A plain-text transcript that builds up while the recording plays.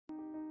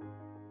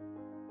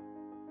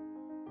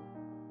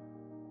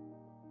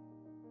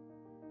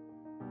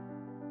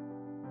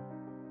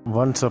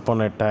Once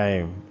upon a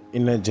time,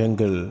 in a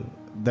jungle,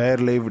 there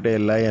lived a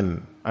lion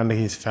and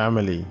his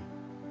family.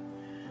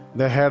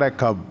 They had a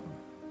cub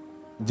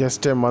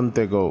just a month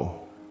ago.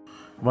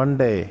 One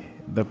day,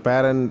 the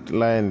parent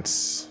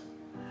lions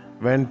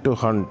went to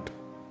hunt.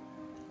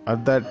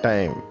 At that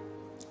time,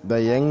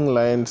 the young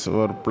lions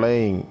were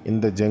playing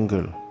in the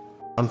jungle.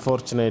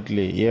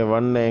 Unfortunately,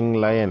 one young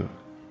lion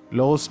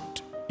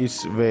lost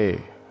its way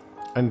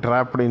and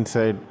trapped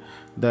inside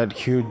that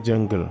huge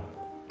jungle.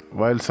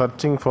 While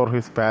searching for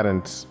his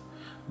parents,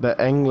 the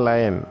young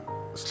lion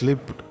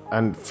slipped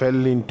and fell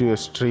into a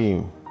stream.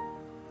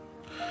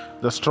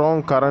 The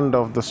strong current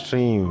of the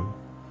stream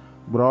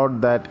brought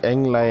that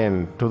young lion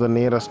to the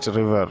nearest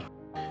river.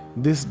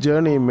 This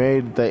journey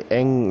made the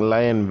young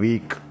lion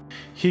weak.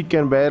 He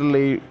can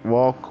barely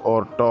walk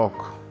or talk.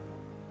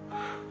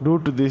 Due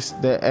to this,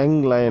 the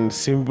young lion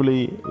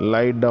simply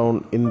lay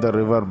down in the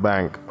river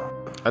bank.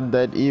 At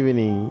that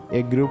evening,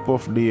 a group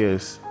of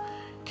deers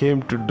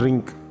came to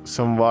drink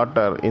some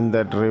water in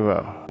that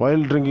river.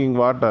 While drinking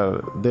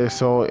water, they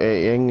saw a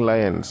young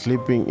lion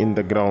sleeping in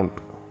the ground.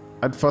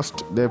 At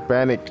first, they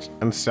panicked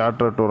and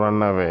started to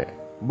run away.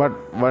 But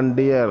one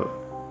deer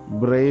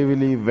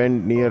bravely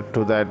went near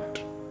to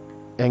that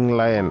young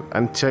lion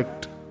and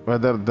checked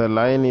whether the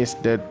lion is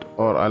dead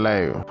or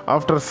alive.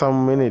 After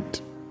some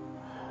minutes,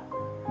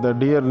 the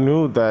deer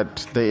knew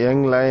that the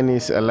young lion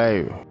is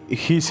alive.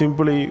 He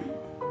simply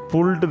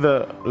pulled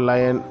the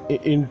lion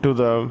into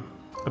the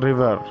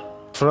river.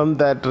 From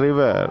that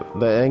river,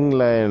 the young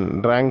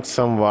lion drank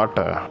some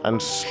water and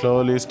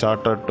slowly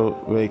started to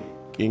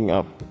waking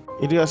up.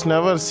 It has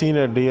never seen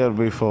a deer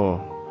before,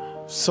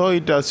 so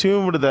it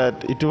assumed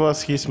that it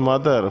was his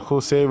mother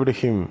who saved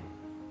him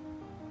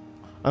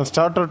and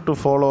started to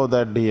follow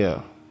that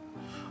deer.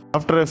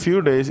 After a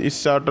few days, it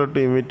started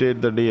to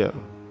imitate the deer.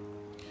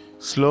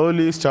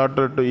 Slowly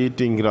started to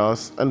eating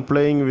grass and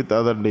playing with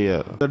other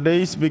deer. The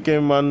days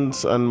became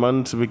months and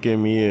months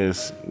became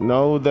years.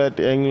 Now that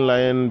young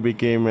lion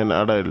became an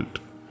adult.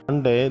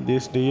 One day,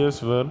 these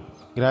deers were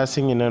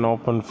grazing in an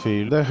open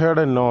field. They heard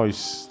a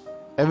noise.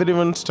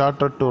 Everyone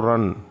started to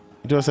run.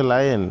 It was a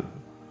lion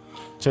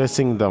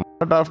chasing them.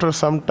 But after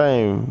some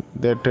time,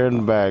 they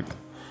turned back.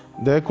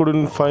 They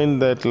couldn't find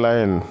that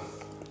lion.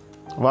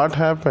 What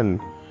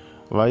happened?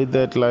 Why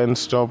that lion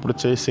stopped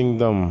chasing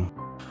them?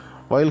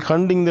 While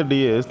hunting the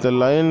deer, the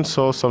lion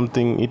saw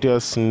something it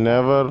has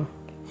never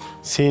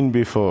seen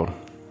before.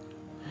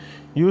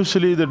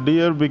 Usually, the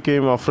deer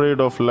became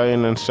afraid of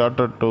lion and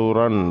started to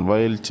run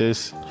while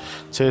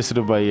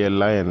chased by a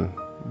lion.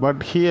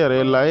 But here,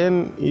 a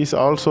lion is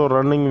also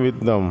running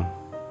with them,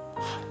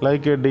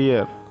 like a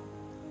deer.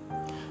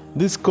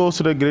 This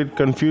caused a great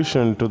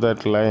confusion to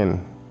that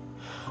lion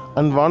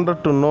and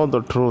wanted to know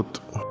the truth.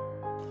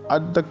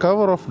 At the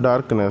cover of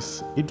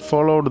darkness, it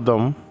followed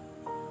them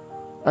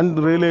and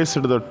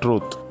realized the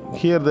truth.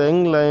 Here the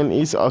young lion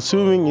is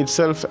assuming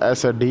itself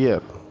as a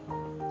deer.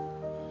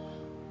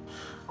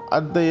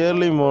 At the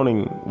early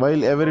morning,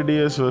 while every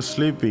deer was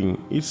sleeping,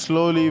 it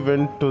slowly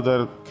went to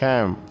their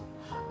camp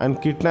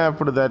and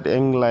kidnapped that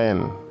young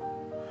lion.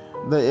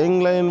 The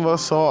young lion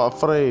was so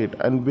afraid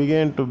and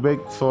began to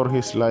beg for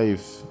his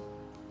life.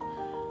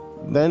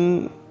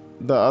 Then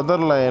the other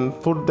lion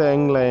put the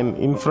young lion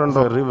in front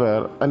of the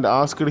river and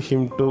asked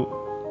him to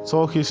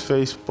saw his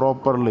face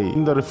properly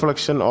in the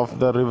reflection of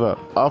the river.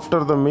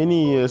 After the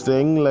many years, the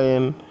young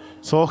lion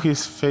saw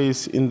his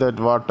face in that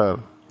water.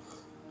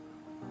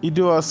 It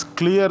was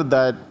clear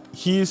that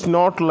he is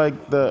not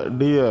like the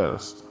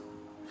deers.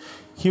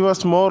 He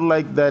was more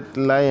like that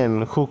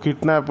lion who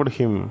kidnapped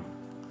him.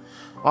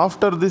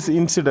 After this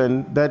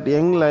incident, that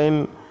young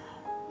lion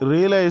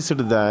realized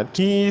that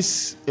he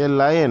is a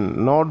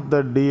lion, not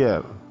the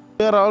deer.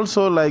 We are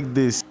also like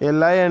this, a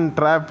lion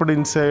trapped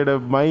inside a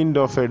mind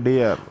of a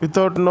deer.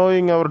 Without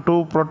knowing our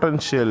true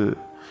potential,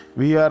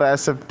 we are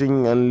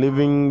accepting and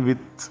living with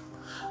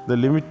the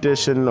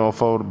limitation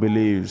of our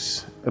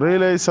beliefs.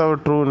 Realize our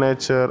true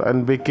nature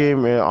and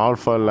became an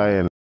alpha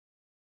lion.